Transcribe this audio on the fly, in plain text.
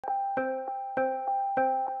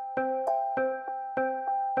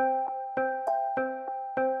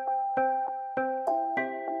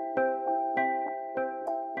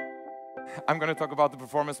I'm going to talk about the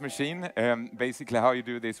performance machine, basically how you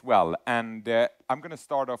do this well. And I'm going to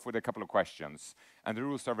start off with a couple of questions. And the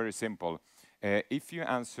rules are very simple. If you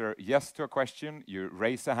answer yes to a question, you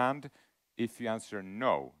raise a hand. If you answer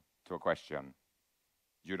no to a question,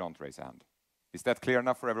 you don't raise a hand. Is that clear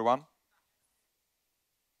enough for everyone?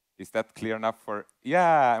 Is that clear enough for...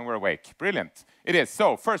 Yeah, and we're awake. Brilliant. It is.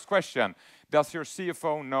 So, first question. Does your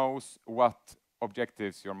CFO knows what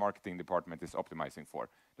objectives your marketing department is optimizing for?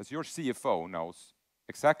 Does your CFO knows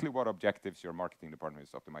exactly what objectives your marketing department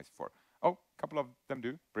is optimizing for? Oh, a couple of them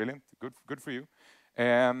do. Brilliant. Good for you.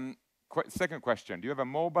 Second question. Do you have a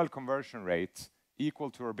mobile conversion rate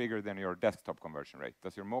equal to or bigger than your desktop conversion rate?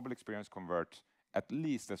 Does your mobile experience convert at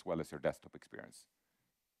least as well as your desktop experience?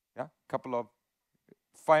 Yeah, couple of...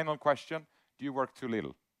 Final question, do you work too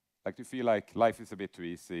little? Like, do you feel like life is a bit too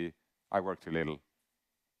easy? I work too little.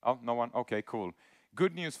 Oh, no one? Okay, cool.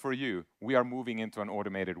 Good news for you, we are moving into an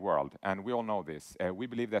automated world, and we all know this. We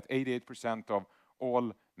believe that 88% of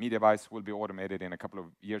all media buys will be automated in a couple of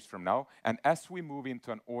years from now. And as we move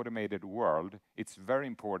into an automated world, it's very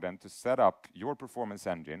important to set up your performance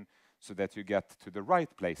engine so that you get to the right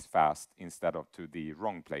place fast instead of to the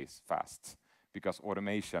wrong place fast, because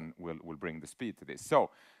automation will bring the speed to this.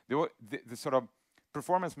 So the sort of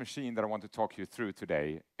performance machine that I want to talk you through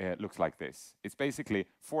today looks like this. It's basically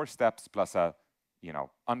 4 steps plus a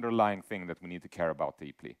underlying thing that we need to care about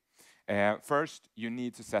deeply. First, you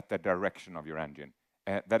need to set the direction of your engine.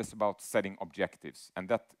 That is about setting objectives, and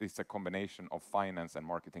that is a combination of finance and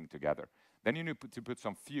marketing together. Then you need to put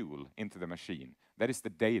some fuel into the machine. That is the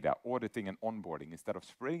data, auditing and onboarding, instead of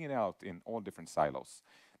spreading it out in all different silos.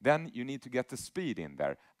 Then you need to get the speed in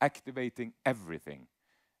there, activating everything.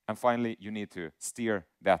 And finally, you need to steer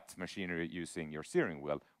that machinery using your steering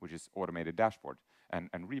wheel, which is automated dashboard and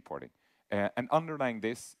reporting. And underlying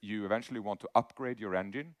this, you eventually want to upgrade your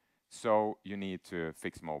engine, so you need to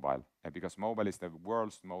fix mobile, because mobile is the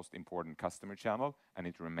world's most important customer channel, and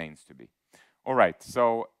it remains to be. All right,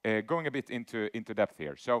 so going a bit into depth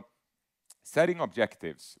here. So setting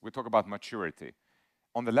objectives, we talk about maturity.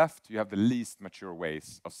 On the left, you have the least mature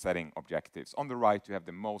ways of setting objectives. On the right, you have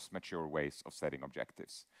the most mature ways of setting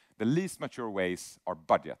objectives. The least mature ways are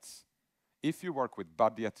budgets. If you work with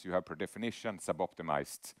budgets, you have per definition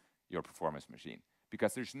sub-optimized your performance machine,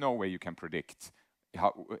 because there's no way you can predict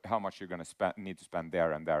how much you're going to need to spend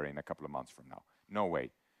there and there in a couple of months from now. No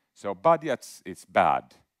way. So budgets is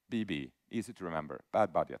bad. BB, easy to remember,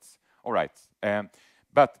 bad budgets. All right,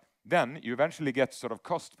 but then you eventually get sort of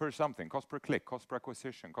cost per something, cost per click, cost per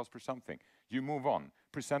acquisition, cost per something. You move on,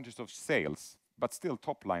 percentage of sales, but still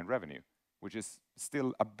top line revenue, which is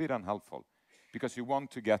still a bit unhelpful, because you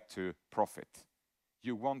want to get to profit.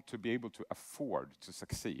 You want to be able to afford to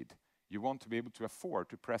succeed. You want to be able to afford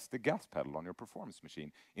to press the gas pedal on your performance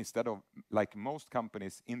machine, instead of, like most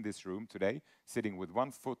companies in this room today, sitting with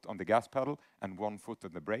 1 foot on the gas pedal and 1 foot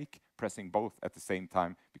on the brake, pressing both at the same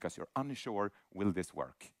time, because you're unsure, will this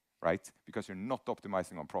work, right? Because you're not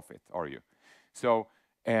optimizing on profit, are you? So,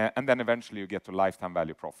 and then eventually you get to lifetime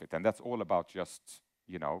value profit, and that's all about just,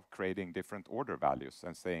 creating different order values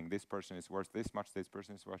and saying this person is worth this much, this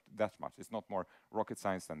person is worth that much. It's not more rocket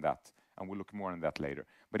science than that, and we'll look more on that later.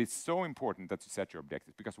 But it's so important that you set your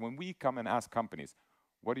objectives, because when we come and ask companies,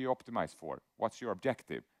 what do you optimize for? What's your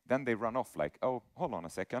objective? Then they run off like, oh, hold on a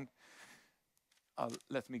second.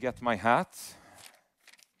 Let me get my hat.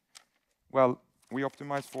 Well, we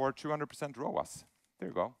optimize for 200% ROAS. There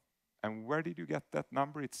you go. And where did you get that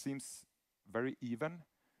number? It seems very even.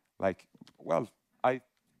 Like, well,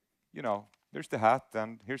 there's the hat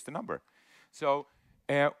and here's the number. So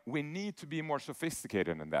we need to be more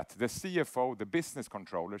sophisticated than that. The CFO, the business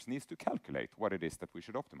controllers, needs to calculate what it is that we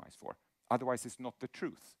should optimize for. Otherwise, it's not the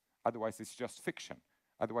truth. Otherwise, it's just fiction.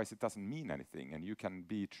 Otherwise, it doesn't mean anything, and you can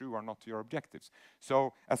be true or not to your objectives.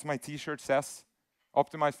 So, as my T-shirt says,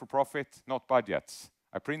 optimize for profit, not budgets.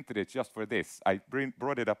 I printed it just for this. I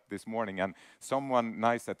brought it up this morning, and someone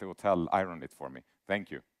nice at the hotel ironed it for me.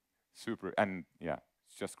 Thank you. Super, and yeah,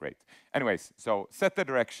 it's just great. Anyways, so set the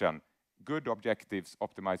direction, good objectives,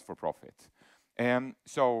 optimize for profit.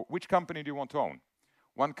 So which company do you want to own?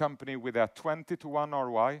 One company with a 20-to-1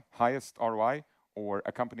 ROI, highest ROI, or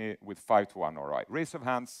a company with 5-to-1 ROI? Raise of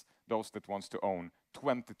hands, those that wants to own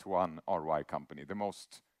 20-to-1 ROI company, the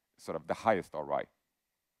most, sort of the highest ROI.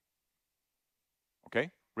 Okay,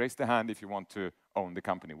 raise the hand if you want to own the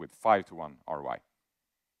company with 5-to-1 ROI.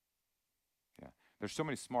 There's so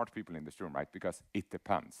many smart people in this room, right? Because it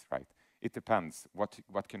depends, right? It depends.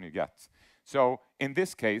 What can you get? So in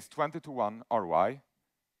this case, 20-to-1 ROI,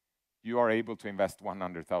 you are able to invest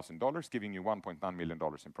 $100,000, giving you $1.9 million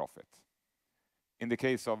in profit. in the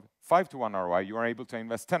case of 5-to-1 ROI, you are able to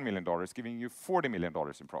invest $10 million, giving you $40 million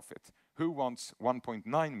in profit. Who wants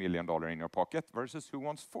 $1.9 million in your pocket versus who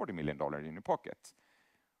wants $40 million in your pocket?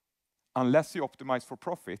 Unless you optimize for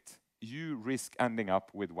profit, you risk ending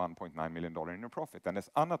up with $1.9 million in your profit. And as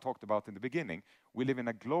Anna talked about in the beginning, we live in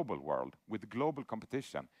a global world with global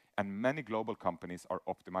competition, and many global companies are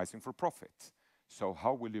optimizing for profit. So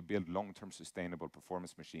how will you build long-term sustainable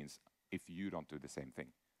performance machines if you don't do the same thing,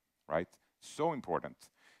 right? So important.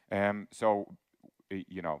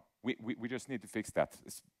 You know, we just need to fix that.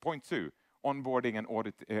 Point 2, onboarding and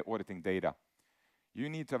auditing data. You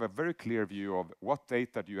need to have a very clear view of what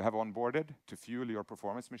data do you have onboarded to fuel your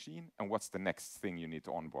performance machine, and what's the next thing you need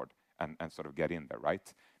to onboard and sort of get in there,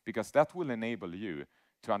 right? Because that will enable you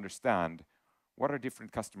to understand what are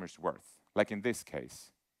different customers worth. Like in this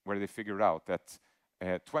case, where they figured out that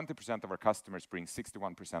 20% of our customers bring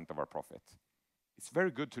 61% of our profit. It's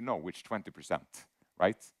very good to know which 20%,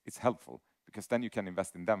 right? It's helpful, because then you can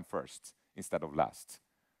invest in them first instead of last,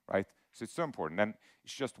 right? So it's so important. And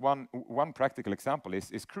it's just one practical example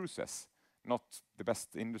is cruises. Not the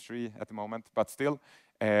best industry at the moment, but still,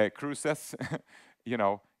 cruises, you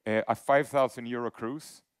know, a 5,000 euro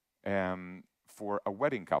cruise for a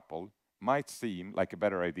wedding couple might seem like a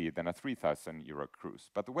better idea than a 3,000 euro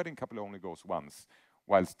cruise. But the wedding couple only goes once,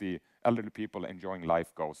 whilst the elderly people enjoying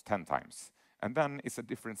life goes 10 times. And then it's a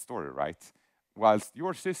different story, right? Whilst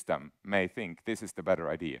your system may think this is the better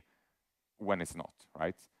idea, when it's not,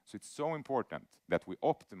 right? So it's so important that we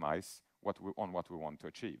optimize on what we want to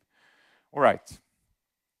achieve. All right.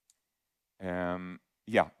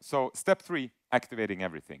 Yeah, so step 3, activating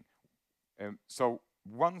everything. So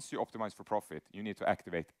once you optimize for profit, you need to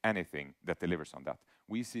activate anything that delivers on that.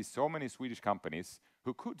 We see so many Swedish companies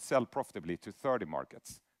who could sell profitably to 30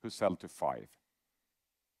 markets, who sell to 5.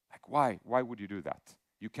 Like, why? Why would you do that?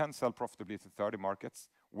 You can sell profitably to 30 markets,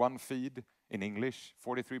 one feed in English,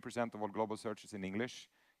 43% of all global searches in English,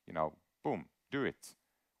 you know, boom, do it.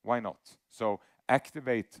 Why not? So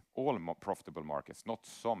activate all profitable markets, not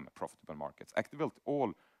some profitable markets. Activate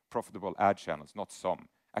all profitable ad channels, not some.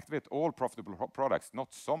 Activate all profitable products,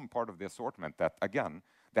 not some part of the assortment that, again,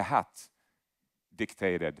 the hat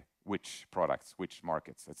dictated which products, which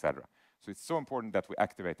markets, etc. So it's so important that we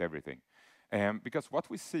activate everything. Because what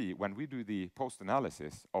we see when we do the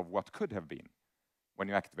post-analysis of what could have been, when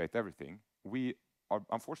you activate everything, we are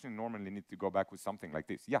unfortunately normally need to go back with something like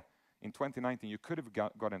this. Yeah, in 2019 you could have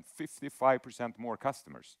gotten 55% more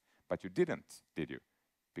customers, but you didn't, did you?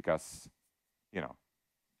 Because, you know,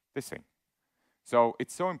 this thing. So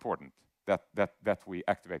it's so important that we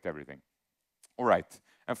activate everything. All right,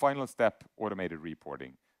 and final step, automated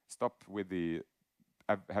reporting. Stop with the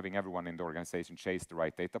having everyone in the organization chase the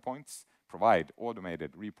right data points. Provide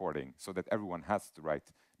automated reporting so that everyone has the right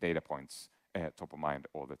data points top of mind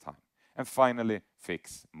all the time. And finally,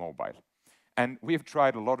 fix mobile. And we've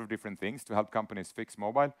tried a lot of different things to help companies fix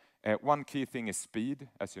mobile. One key thing is speed,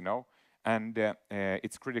 as you know, and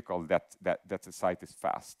it's critical that the site is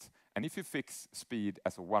fast. And if you fix speed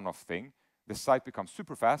as a one-off thing, the site becomes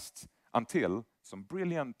super fast until some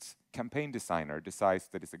brilliant campaign designer decides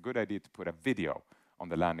that it's a good idea to put a video on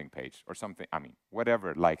the landing page or something, I mean,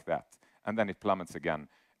 whatever like that. And then it plummets again,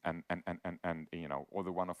 and you know, all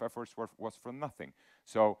the one-off efforts was for nothing.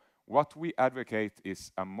 So what we advocate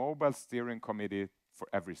is a mobile steering committee for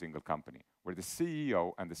every single company, where the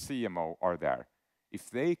CEO and the CMO are there. If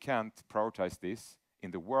they can't prioritize this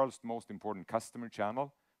in the world's most important customer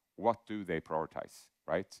channel, what do they prioritize,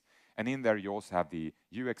 right? And in there you also have the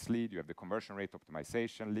UX lead, you have the conversion rate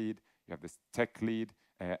optimization lead, you have this tech lead,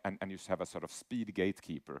 and you have a sort of speed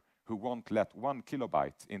gatekeeper who won't let 1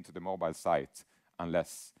 kilobyte into the mobile site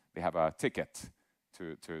unless they have a ticket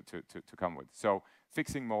to come with. So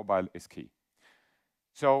fixing mobile is key.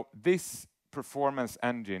 So this performance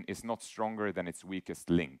engine is not stronger than its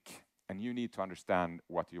weakest link. And you need to understand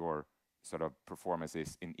what your sort of performance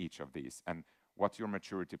is in each of these and what your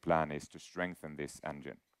maturity plan is to strengthen this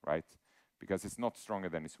engine, right? Because it's not stronger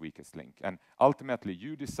than its weakest link. And ultimately,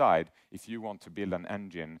 you decide if you want to build an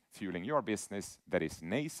engine fueling your business that is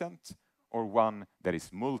nascent or one that is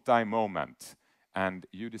multi-moment. And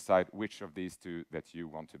you decide which of these two that you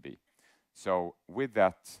want to be. So with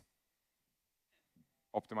that,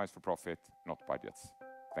 optimize for profit, not budgets.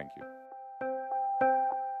 Thank you.